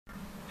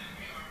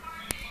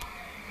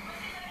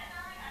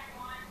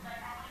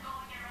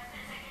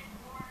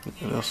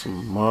That's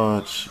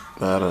much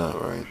better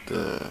right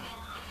there.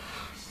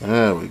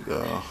 There we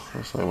go.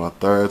 That's like my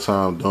third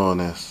time doing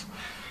this.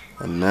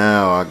 And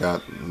now I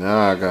got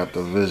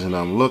the vision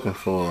I'm looking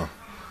for.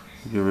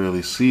 You can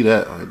really see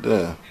that right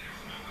there.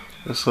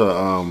 It's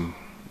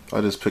I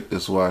just picked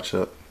this watch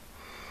up.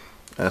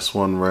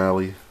 S1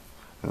 Rally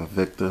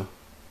Invicta.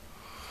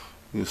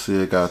 You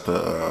see it got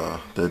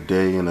the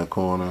day in the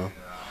corner.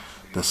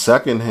 The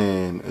second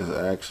hand is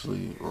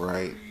actually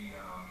right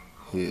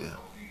here.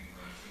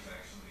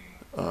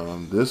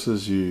 This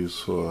is used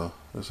for,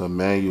 it's a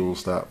manual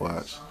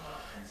stopwatch.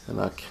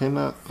 And I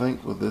cannot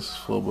think what this is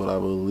for, but I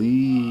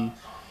believe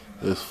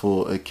it's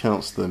for, it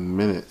counts the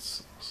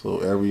minutes. So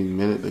every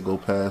minute that go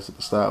past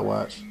the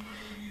stopwatch,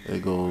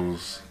 it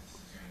goes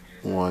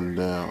one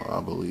down, I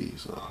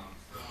believe. So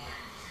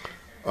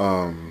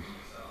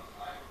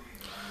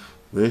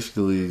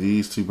basically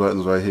these two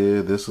buttons right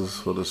here, this is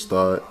for the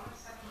start,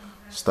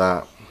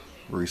 stop,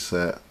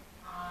 reset.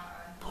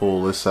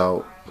 Pull this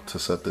out to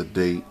set the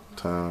date,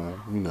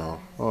 time, you know,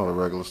 all the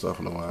regular stuff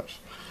in the watch.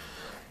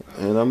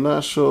 And I'm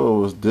not sure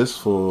was this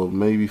for,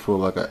 maybe for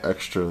like an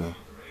extra,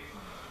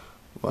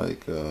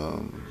 like I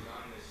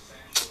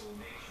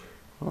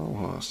don't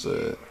want to say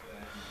it.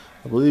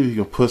 I believe you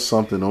can put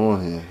something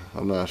on here.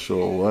 I'm not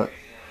sure what,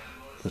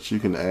 but you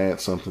can add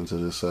something to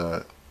this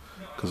side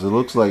because it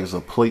looks like it's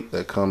a plate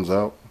that comes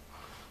out,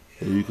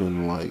 and you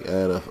can like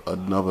add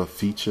another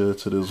feature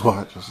to this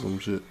watch or some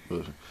shit.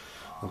 But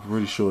I'm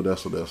pretty sure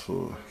that's what that's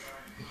for.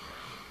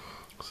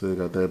 So they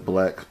got that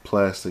black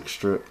plastic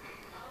strip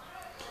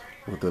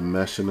with the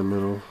mesh in the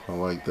middle. I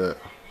like that.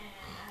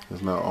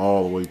 It's not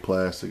all the way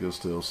plastic. It's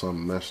still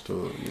some mesh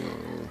to it, you know what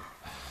I mean?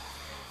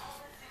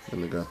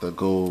 And they got the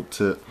gold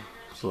tip.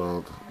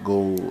 So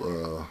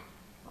gold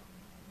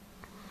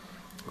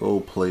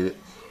plated.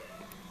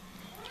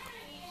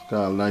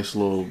 Got a nice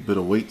little bit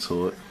of weight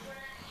to it.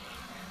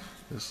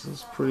 This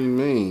is pretty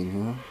mean,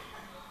 you know?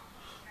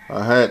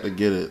 I had to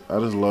get it. I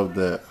just love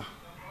that.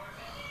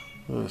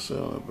 Let's see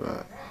on the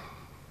back.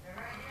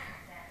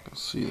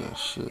 Let's see that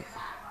shit.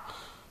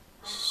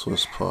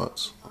 Swiss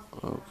parts.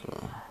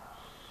 Okay.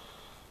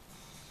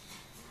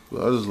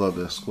 But I just love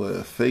that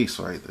square face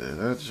right there.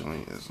 That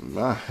joint is,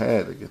 I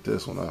had to get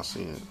this when I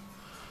seen it.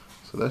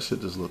 So that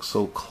shit just looks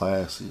so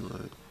classy.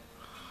 Like,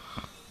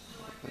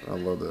 I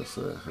love that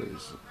sad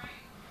face.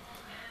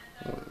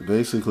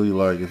 Basically,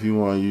 like, if you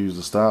want to use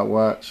the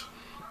stopwatch,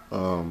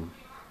 all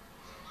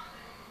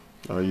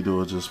you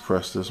do is just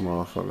press this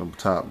motherfucking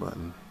top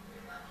button.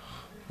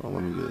 Oh,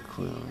 let me get it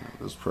clear.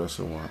 Just press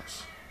it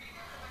once.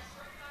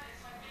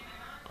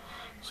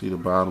 See the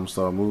bottom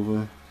start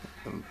moving?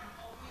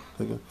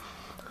 See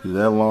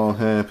that long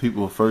hand,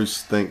 people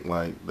first think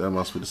like that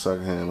must be the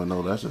second hand, but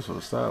no, that's just for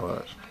the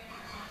stopwatch.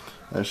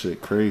 That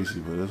shit crazy,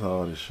 but it's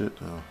hard as shit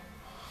though.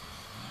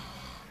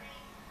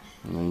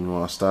 And then you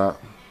want to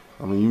stop.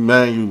 I mean, you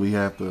manually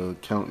have to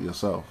count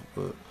yourself,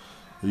 but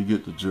you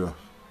get the drift.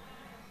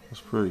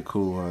 It's pretty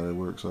cool how it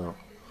works out.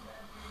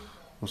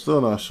 I'm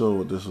still not sure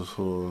what this is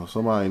for. If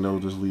somebody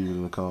knows, just leave it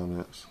in the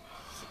comments.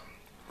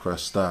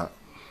 Press stop.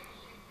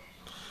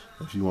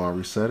 If you want to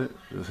reset it,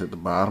 just hit the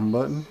bottom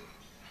button.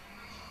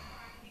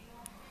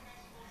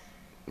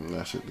 And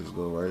that shit just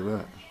go right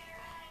back.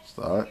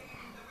 Start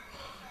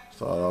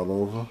all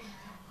over,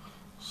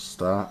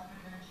 stop,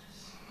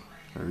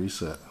 and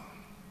reset.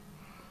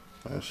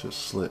 That shit's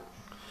slick.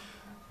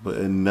 But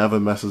it never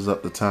messes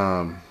up the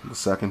time. The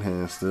second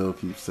hand still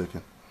keeps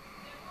ticking.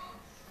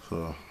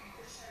 So,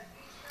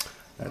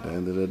 at the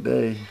end of the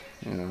day,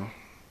 you know,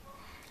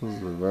 this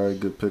is a very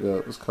good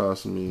pickup. It's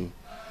costing me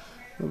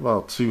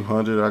about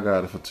 $200. I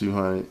got it for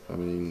 $200. I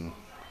mean,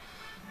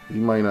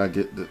 you might not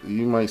get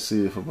you might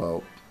see it for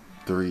about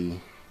 $300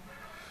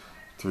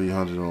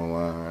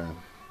 online.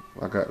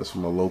 I got this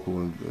from a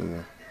local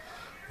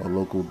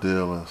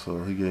dealer,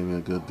 so he gave me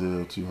a good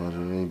deal,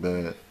 $200. It ain't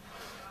bad.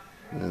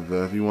 And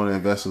if you want to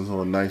invest into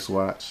a nice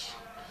watch,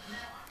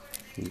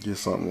 you get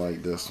something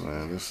like this,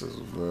 man. This is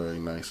very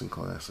nice and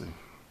classy.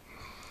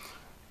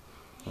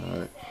 All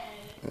right,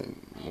 and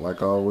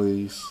like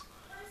always,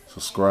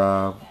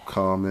 subscribe,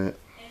 comment,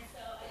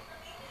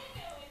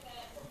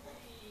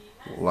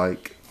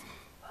 like.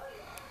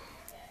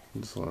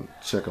 Just want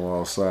to check them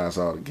all sides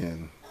out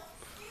again.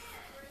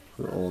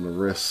 Put it on the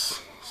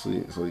wrist, so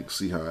you can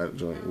see how that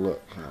joint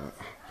look.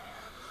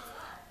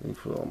 Let me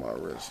put it on my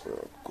wrist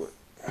real quick,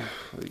 so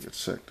you can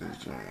check this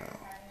joint out.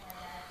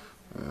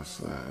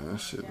 That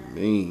shit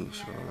mean,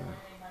 Sean.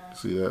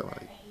 See that?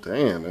 Like,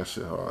 damn, that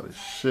shit hard as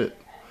shit.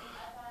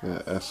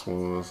 Yeah,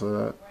 S1 was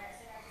that.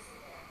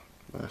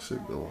 That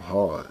shit go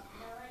hard.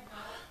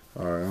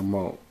 Alright, I'm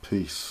out.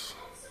 Peace.